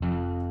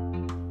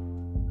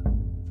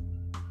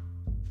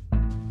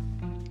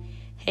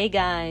Hey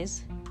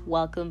guys,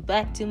 welcome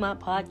back to my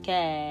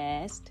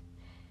podcast.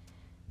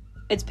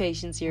 It's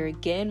Patience here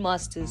again,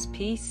 Master's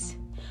Peace.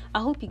 I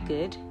hope you're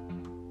good.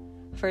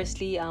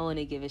 Firstly, I want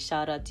to give a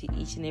shout out to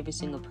each and every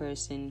single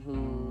person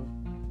who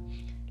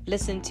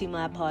listened to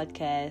my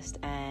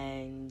podcast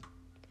and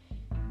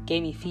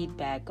gave me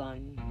feedback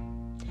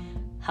on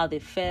how they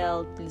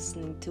felt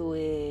listening to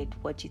it,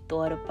 what you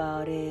thought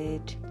about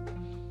it,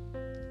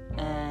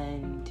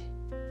 and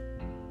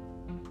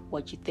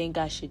what you think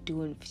I should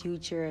do in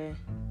future.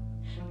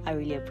 I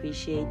really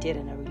appreciate it,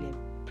 and I really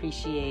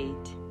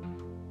appreciate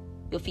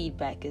your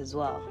feedback as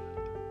well.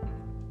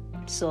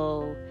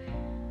 So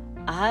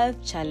I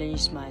have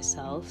challenged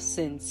myself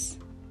since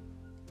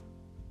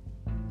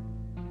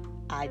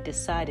I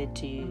decided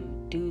to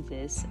do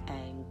this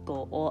and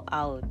go all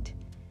out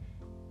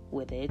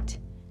with it.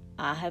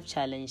 I have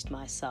challenged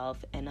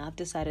myself and I've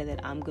decided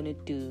that I'm going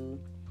to do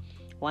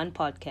one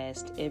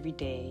podcast every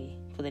day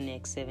for the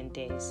next 7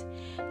 days,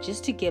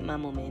 just to get my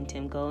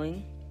momentum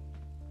going,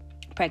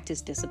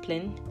 practice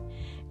discipline.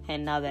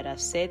 And now that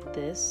I've said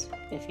this,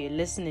 if you're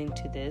listening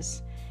to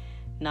this,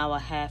 now I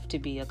have to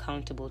be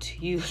accountable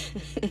to you.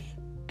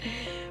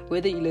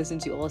 Whether you listen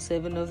to all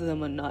 7 of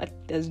them or not,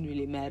 doesn't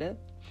really matter.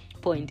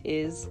 Point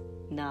is,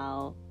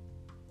 now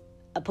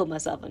I put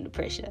myself under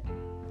pressure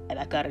and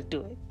I gotta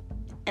do it.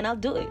 And I'll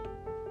do it.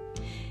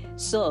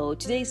 So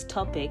today's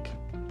topic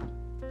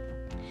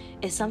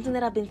is something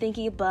that I've been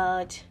thinking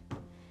about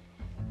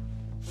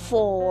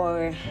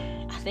I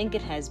think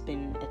it has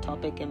been a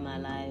topic in my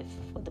life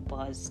for the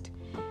past,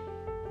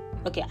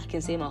 I can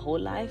say my whole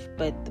life,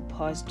 but the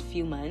past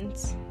few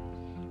months,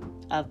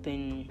 I've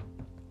been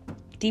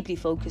deeply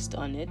focused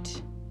on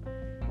it,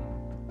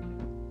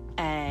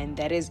 and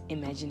that is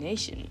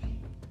imagination.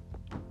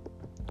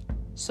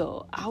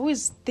 So I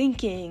was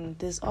thinking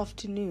this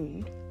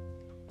afternoon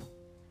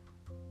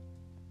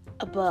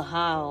about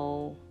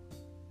how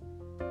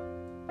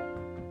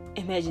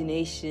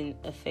imagination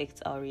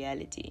affects our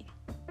reality.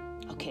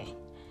 Okay,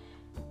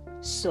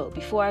 so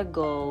before I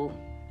go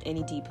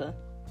any deeper,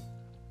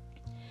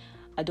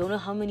 I don't know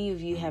how many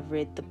of you have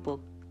read the book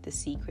The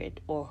Secret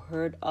or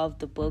heard of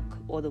the book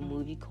or the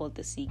movie called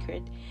The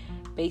Secret.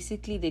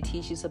 Basically, they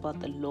teach us about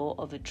the law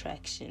of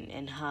attraction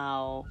and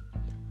how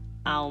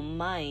our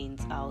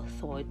minds, our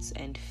thoughts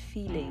and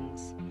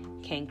feelings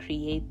can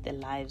create the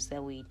lives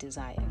that we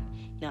desire.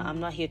 Now, I'm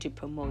not here to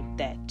promote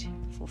that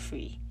for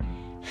free,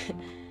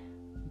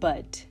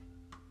 but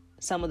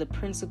some of the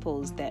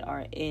principles that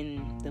are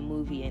in the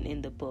movie and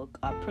in the book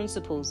are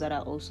principles that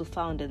are also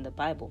found in the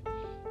Bible.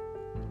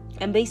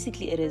 And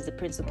basically, it is the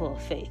principle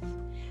of faith.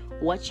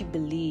 What you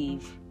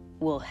believe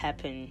will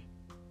happen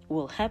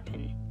will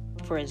happen.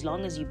 For as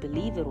long as you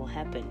believe it will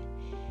happen,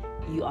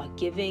 you are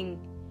giving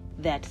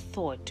that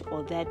thought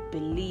or that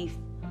belief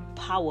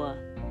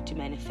power to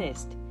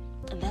manifest.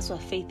 And that's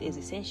what faith is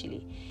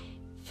essentially.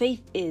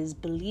 Faith is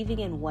believing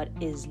in what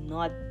is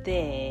not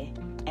there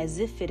as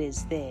if it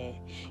is there.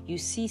 You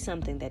see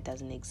something that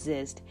doesn't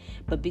exist,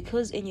 but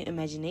because in your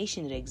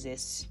imagination it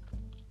exists,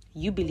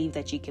 you believe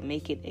that you can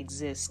make it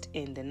exist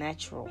in the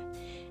natural.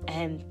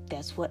 And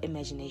that's what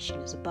imagination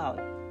is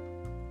about.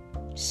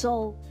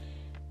 So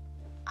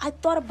I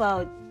thought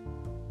about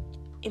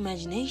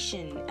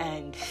imagination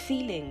and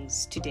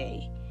feelings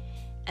today.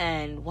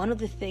 And one of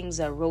the things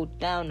I wrote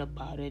down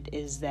about it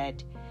is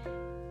that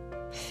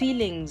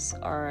feelings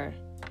are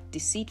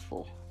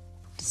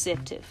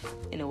deceptive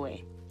in a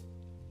way,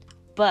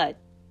 but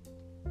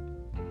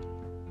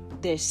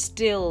they're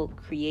still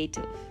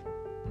creative.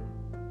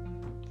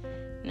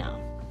 Now,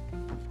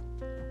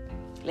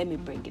 let me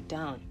break it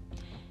down.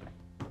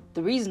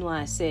 The reason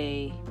why I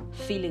say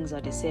feelings are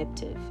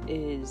deceptive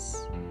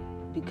is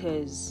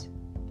because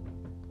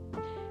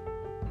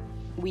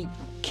we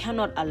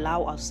cannot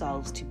allow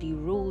ourselves to be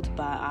ruled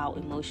by our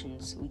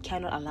emotions. We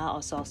cannot allow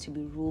ourselves to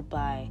be ruled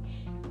by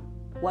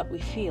what we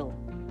feel,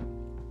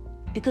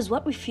 because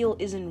what we feel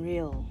isn't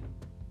real.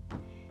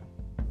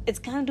 It's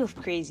kind of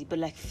crazy, but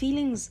like,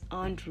 feelings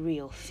aren't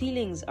real.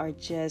 Feelings are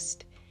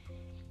just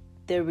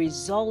the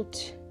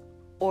result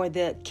or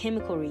the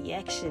chemical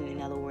reaction,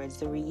 in other words,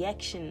 the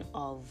reaction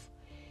of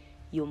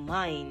your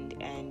mind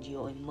and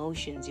your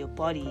emotions, your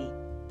body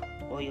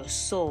or your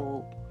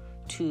soul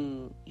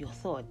to your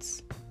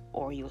thoughts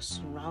or your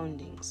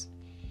surroundings.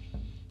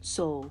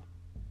 So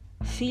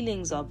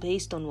feelings are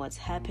based on what's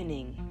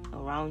happening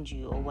around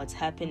you or what's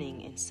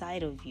happening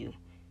inside of you.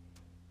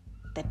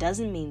 That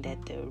doesn't mean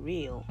that they're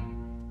real.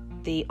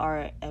 They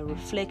are a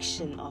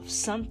reflection of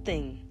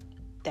something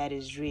that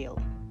is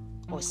real,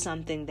 or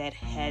something that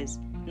has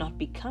not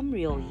become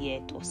real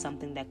yet, or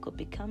something that could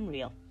become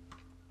real.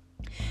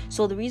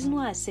 So the reason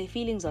why I say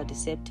feelings are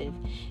deceptive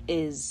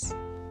is,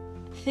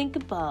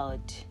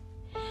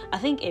 I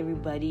think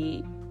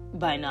everybody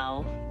by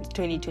now,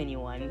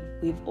 2021,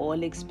 we've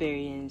all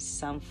experienced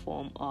some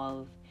form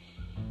of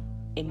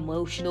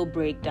emotional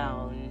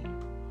breakdown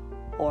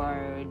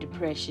or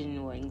depression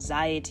or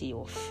anxiety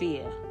or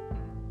fear.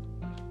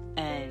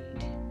 And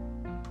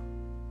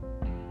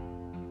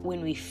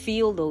when we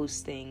feel those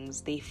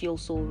things, they feel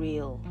so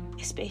real,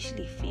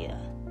 especially fear.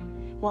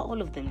 Well,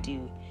 all of them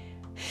do.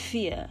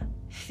 Fear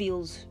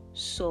feels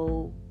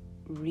so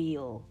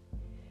real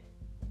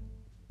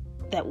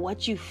that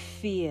what you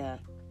fear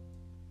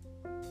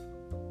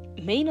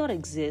may not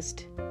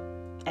exist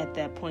at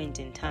that point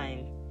in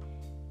time.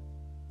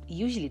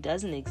 Usually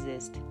doesn't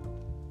exist,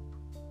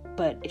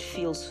 but it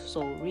feels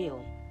so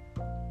real.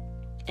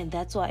 And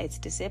that's why it's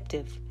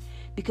deceptive,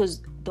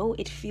 because though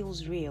it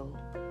feels real,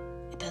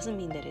 it doesn't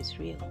mean that it's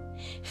real.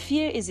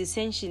 Fear is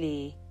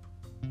essentially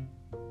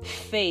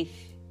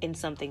faith in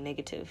something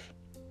negative,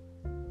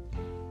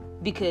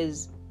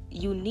 because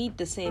you need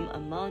the same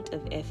amount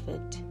of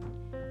effort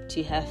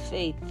to have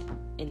faith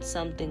in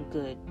something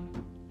good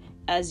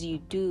as you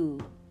do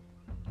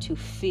to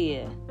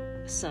fear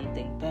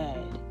something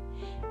bad.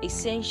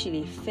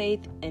 Essentially,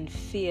 faith and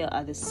fear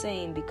are the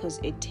same because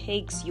it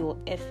takes your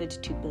effort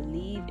to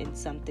believe in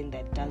something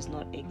that does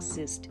not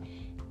exist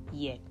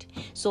yet.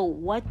 So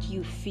what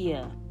you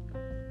fear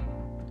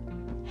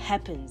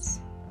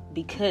happens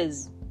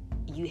because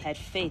you had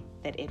faith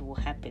that it will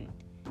happen.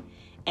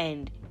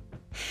 And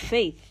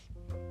faith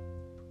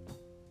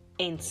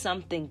in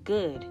something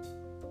good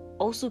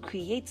also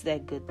creates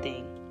that good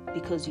thing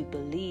because you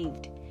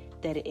believed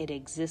that it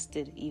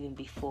existed even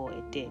before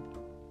it did.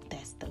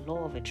 That's the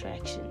law of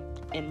attraction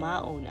in my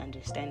own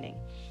understanding.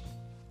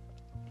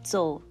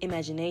 So,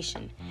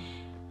 imagination.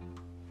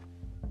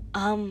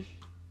 I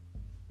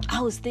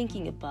was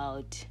thinking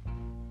about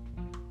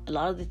a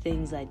lot of the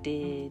things I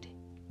did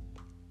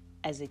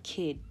as a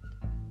kid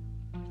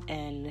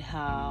and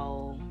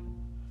how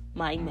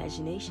my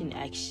imagination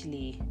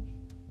actually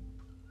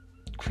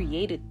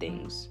created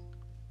things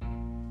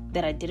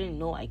that I didn't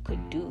know I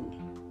could do.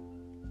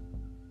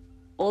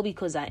 All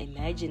because I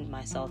imagined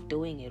myself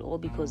doing it, or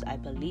because I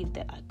believed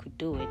that I could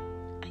do it,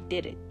 I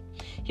did it.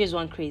 Here's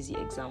one crazy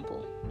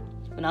example.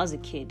 When I was a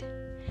kid,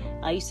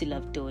 I used to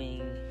love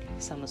doing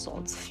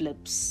somersaults,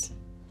 flips,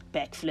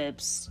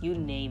 backflips, you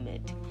name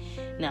it.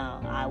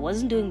 Now, I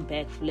wasn't doing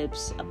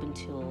backflips up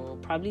until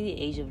probably the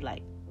age of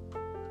like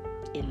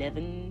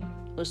 11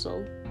 or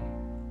so.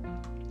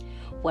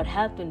 What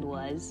happened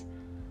was,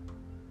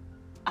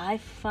 I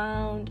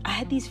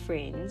had these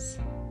friends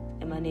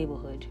in my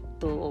neighborhood,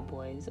 though all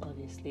boys,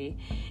 obviously.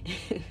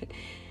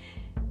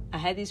 I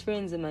had these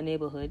friends in my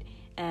neighborhood,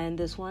 and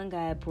this one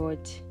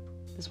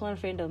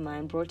friend of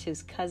mine brought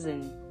his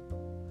cousin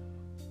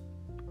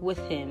with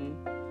him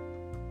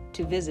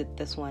to visit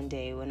this one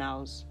day when I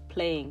was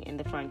playing in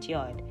the front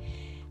yard.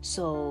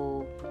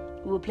 So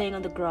we were playing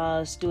on the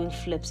grass, doing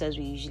flips as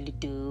we usually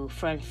do,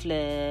 front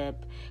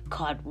flip,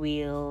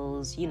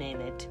 cartwheels, you name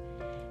it.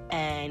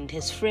 And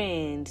his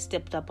friend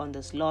stepped up on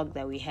this log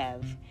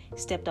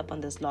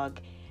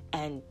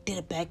and did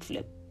a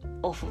backflip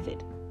off of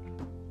it.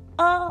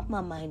 Oh,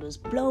 my mind was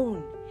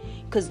blown.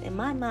 Because in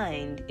my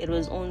mind, it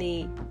was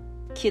only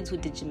kids who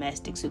did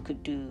gymnastics who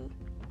could do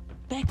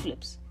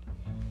backflips.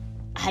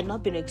 I had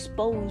not been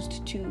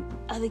exposed to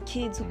other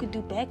kids who could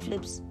do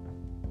backflips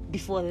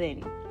before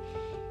then.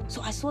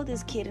 So I saw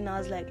this kid and I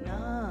was like,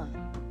 nah,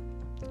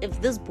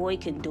 if this boy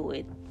can do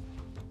it,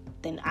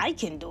 then I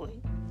can do it.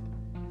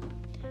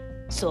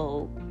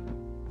 So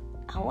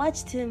I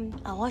watched him.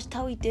 I watched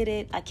how he did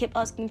it. I kept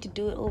asking him to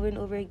do it over and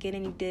over again,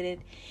 and he did it.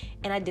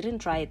 And I didn't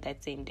try it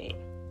that same day.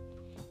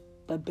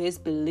 But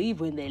best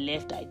believe when they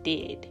left, I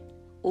did.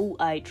 Oh,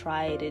 I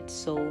tried it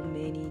so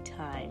many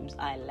times.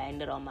 I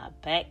landed on my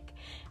back.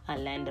 I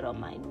landed on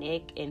my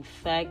neck. In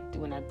fact,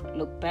 when I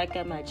look back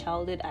at my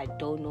childhood, I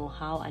don't know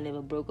how I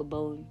never broke a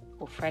bone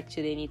or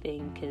fractured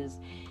anything, because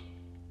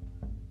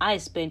I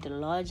spent a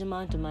large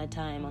amount of my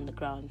time on the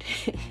ground.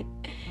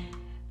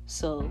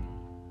 So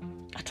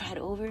I tried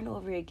over and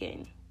over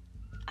again.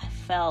 I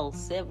fell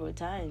several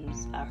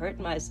times. I hurt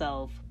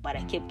myself, but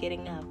I kept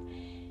getting up.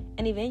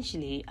 And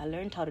eventually, I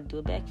learned how to do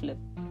a backflip.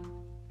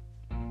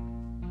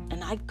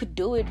 And I could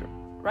do it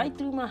right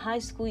through my high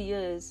school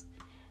years.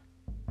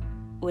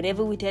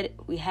 Whenever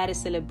we had a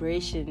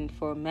celebration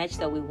for a match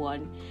that we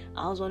won,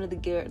 I was one of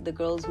the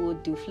girls who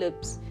would do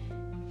flips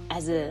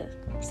as a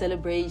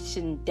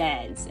celebration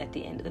dance at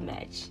the end of the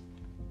match.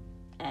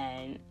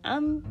 And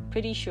I'm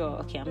pretty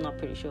sure, I'm not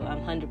pretty sure,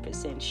 I'm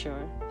 100%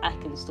 sure I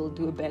can still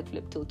do a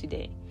backflip till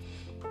today.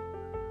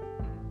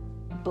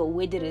 But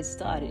where did it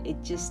start?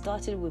 It just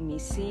started with me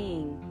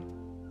seeing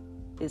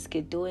this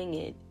kid doing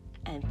it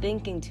and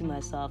thinking to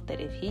myself that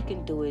if he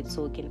can do it,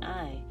 so can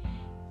I.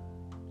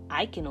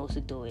 I can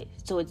also do it.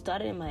 So it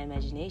started in my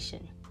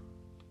imagination.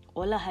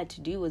 All I had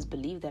to do was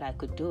believe that I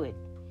could do it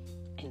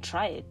and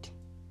try it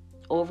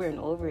over and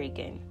over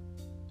again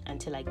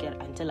until I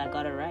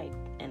got it right,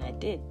 and I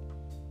did.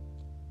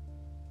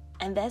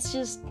 And that's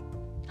just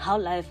how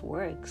life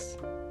works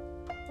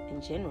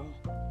in general.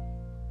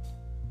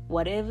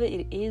 Whatever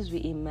it is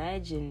we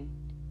imagine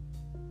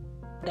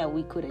that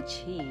we could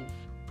achieve,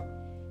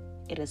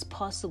 it is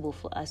possible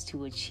for us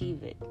to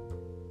achieve it.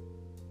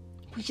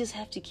 We just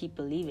have to keep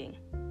believing.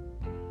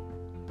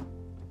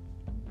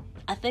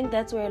 I think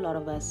that's where a lot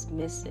of us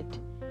miss it.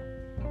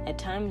 At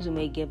times we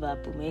may give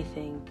up, we may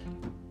think,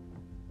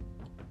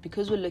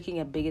 because we're looking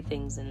at bigger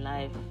things in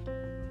life,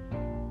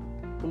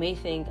 we may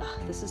think,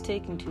 this is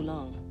taking too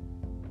long.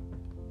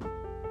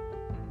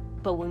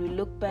 But when we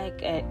look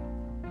back at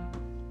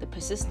the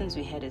persistence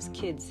we had as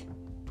kids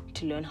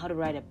to learn how to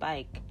ride a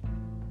bike,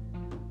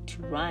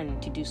 to run,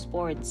 to do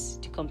sports,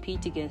 to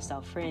compete against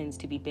our friends,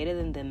 to be better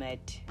than them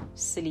at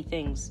silly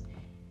things,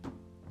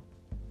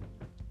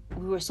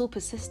 we were so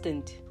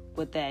persistent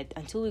with that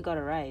until we got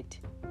it right.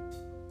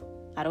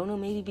 I don't know,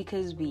 maybe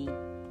because we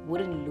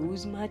wouldn't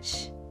lose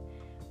much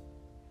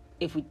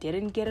if we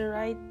didn't get it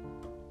right,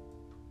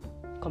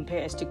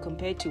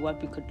 compared to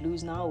what we could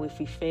lose now if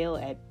we fail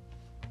at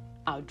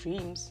our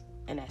dreams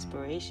and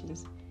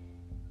aspirations.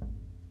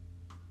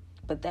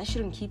 But that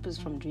shouldn't keep us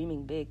from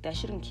dreaming big. That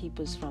shouldn't keep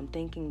us from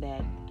thinking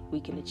that we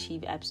can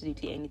achieve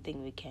absolutely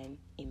anything we can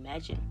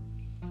imagine.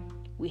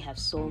 We have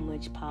so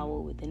much power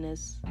within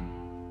us.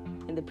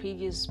 In the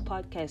previous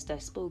podcast, I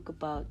spoke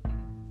about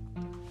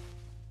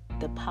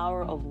the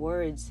power of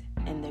words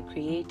and the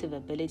creative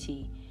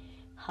ability,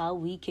 how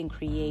we can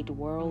create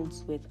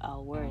worlds with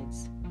our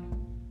words.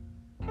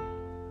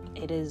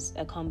 It is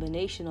a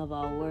combination of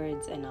our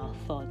words and our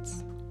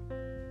thoughts,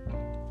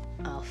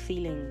 our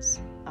feelings,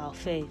 our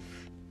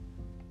faith,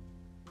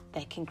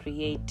 that can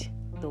create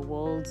the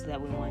worlds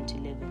that we want to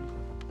live in,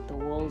 the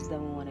worlds that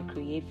we want to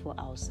create for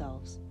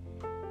ourselves.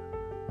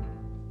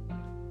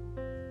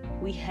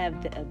 We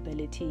have the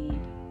ability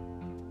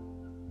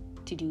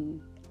to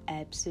do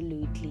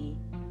absolutely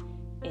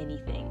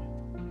anything.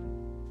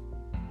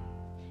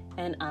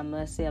 And I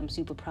must say I'm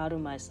super proud of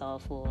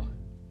myself for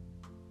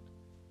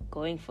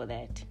going for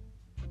that,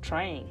 for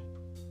trying.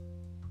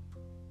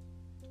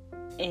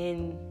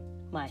 In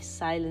my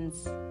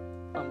silence,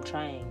 I'm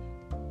trying.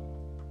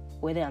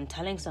 Whether I'm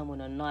telling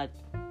someone or not,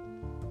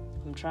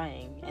 I'm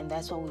trying. And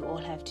that's what we all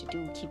have to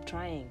do, keep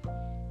trying.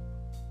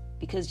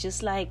 Because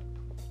just like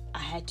I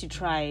had to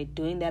try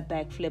doing that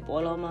backflip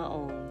all on my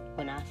own,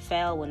 when I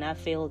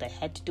failed, I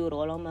had to do it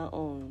all on my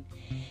own.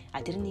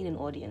 I didn't need an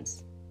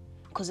audience.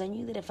 Because I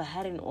knew that if I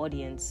had an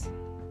audience,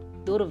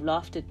 they would have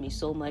laughed at me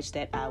so much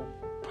that I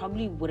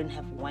probably wouldn't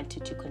have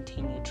wanted to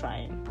continue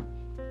trying.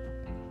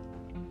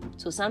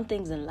 So some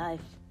things in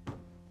life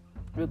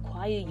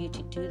require you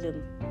to do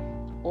them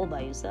all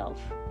by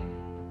yourself.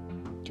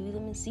 Do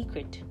them in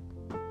secret.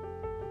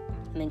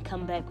 And then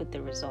come back with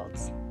the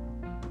results.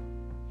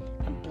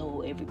 And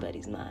blow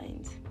everybody's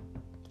minds.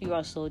 You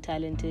are so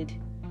talented.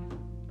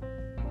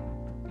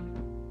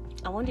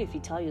 I wonder if you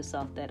tell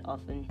yourself that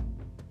often,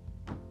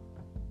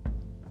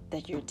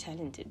 that you're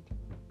talented.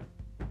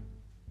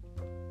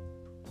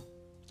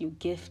 You're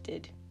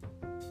gifted.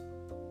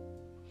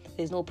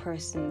 There's no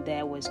person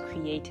that was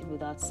created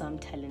without some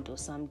talent or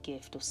some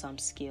gift or some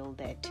skill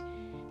that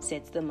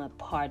sets them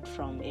apart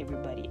from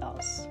everybody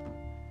else.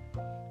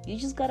 You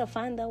just gotta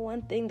find that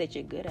one thing that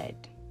you're good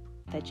at,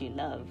 that you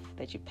love,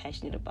 that you're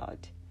passionate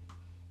about,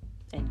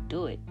 and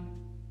do it.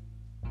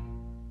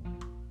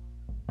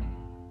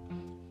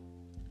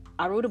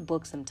 I wrote a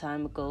book some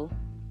time ago,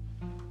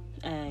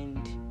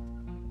 and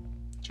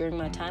during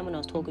my time when I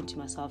was talking to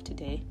myself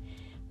today,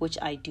 which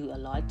I do a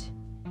lot,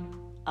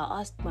 I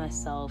asked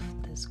myself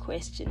this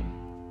question: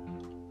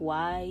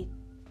 why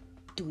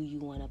do you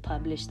want to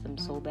publish them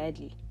so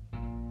badly?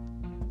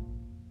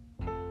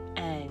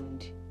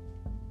 And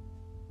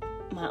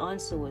my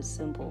answer was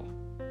simple.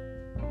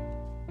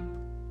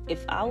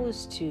 If I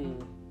was to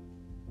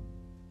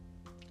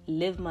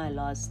live my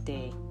last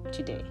day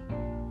today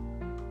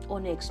or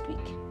next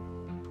week,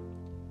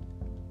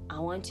 I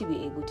want to be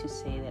able to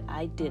say that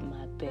I did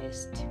my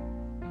best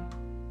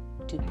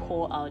to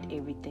pour out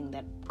everything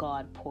that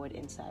God poured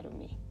inside of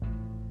me.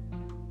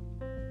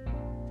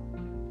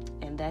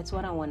 And that's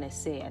what I want to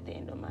say at the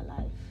end of my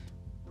life.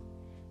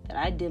 That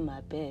I did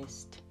my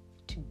best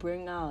to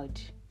bring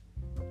out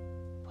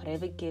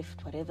whatever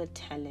gift, whatever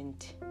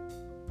talent,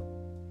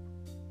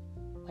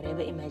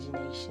 whatever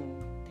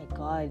imagination that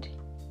God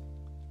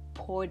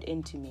poured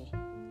into me.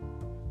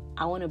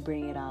 I want to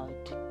bring it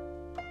out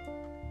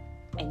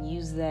and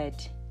use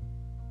that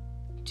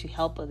to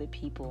help other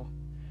people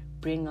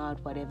bring out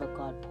whatever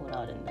God poured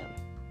out in them.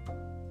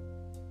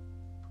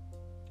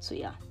 So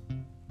yeah.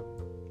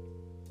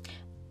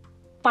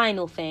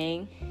 Final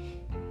thing.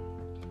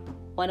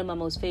 One of my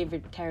most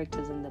favorite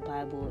characters in the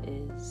Bible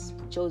is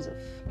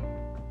Joseph.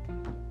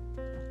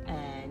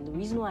 And the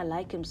reason why I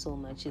like him so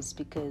much is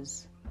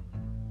because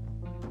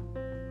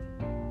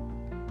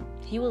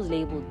he was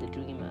labeled the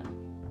dreamer.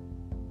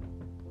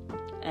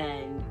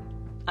 And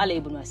I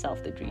labeled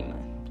myself the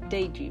dreamer,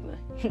 daydreamer,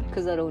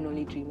 because I don't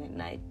only dream at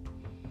night.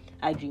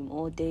 I dream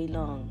all day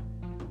long.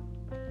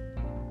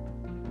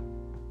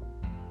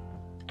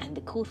 And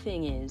the cool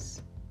thing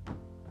is,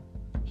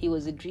 he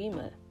was a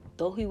dreamer.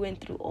 Though he went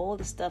through all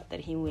the stuff that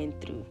he went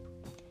through,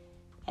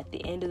 at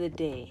the end of the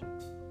day,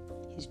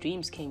 his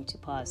dreams came to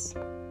pass.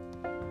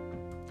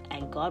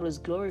 And God was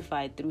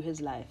glorified through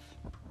his life.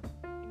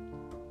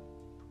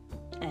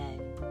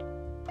 And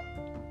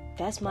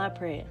that's my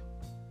prayer.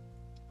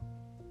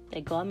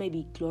 That God may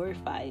be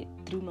glorified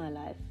through my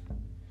life.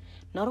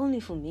 Not only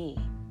for me.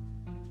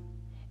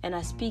 And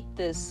I speak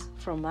this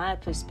from my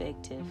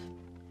perspective,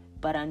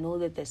 but I know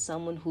that there's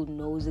someone who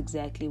knows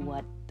exactly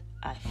what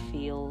I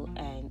feel,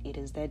 and it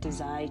is their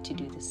desire to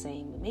do the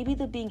same. Maybe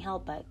they're being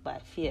held back by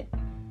fear.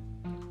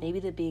 Maybe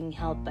they're being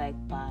held back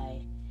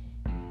by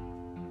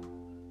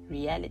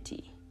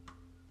reality.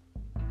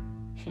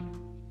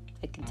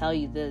 I can tell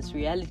you this,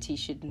 reality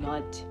should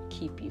not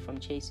keep you from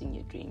chasing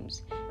your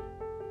dreams.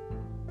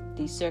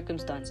 These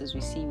circumstances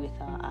we see with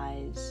our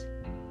eyes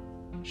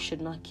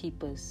should not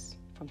keep us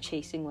from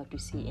chasing what we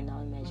see in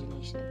our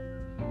imagination.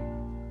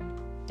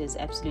 There's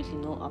absolutely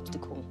no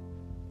obstacle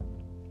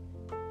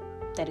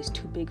that is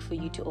too big for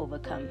you to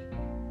overcome.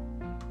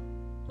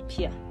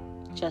 Here,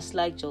 just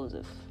like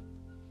Joseph,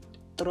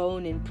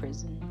 thrown in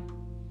prison,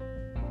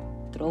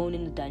 thrown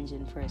in the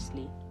dungeon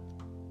firstly,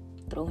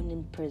 thrown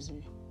in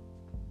prison,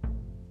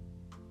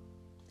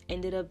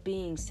 ended up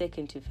being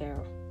second to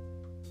Pharaoh.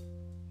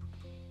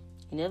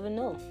 You never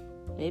know.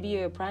 Maybe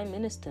you're a prime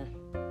minister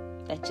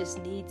that just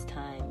needs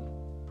time.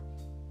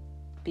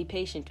 Be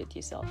patient with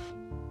yourself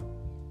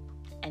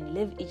and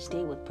live each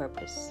day with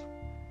purpose.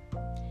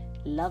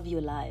 Love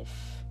your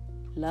life.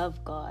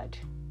 Love God.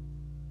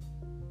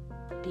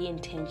 Be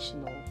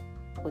intentional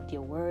with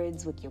your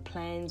words, with your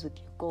plans, with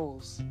your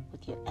goals,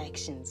 with your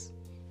actions.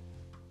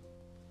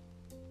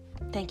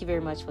 Thank you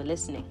very much for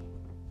listening.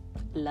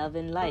 Love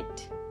and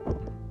light.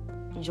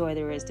 Enjoy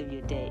the rest of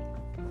your day.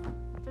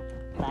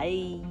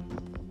 Bye.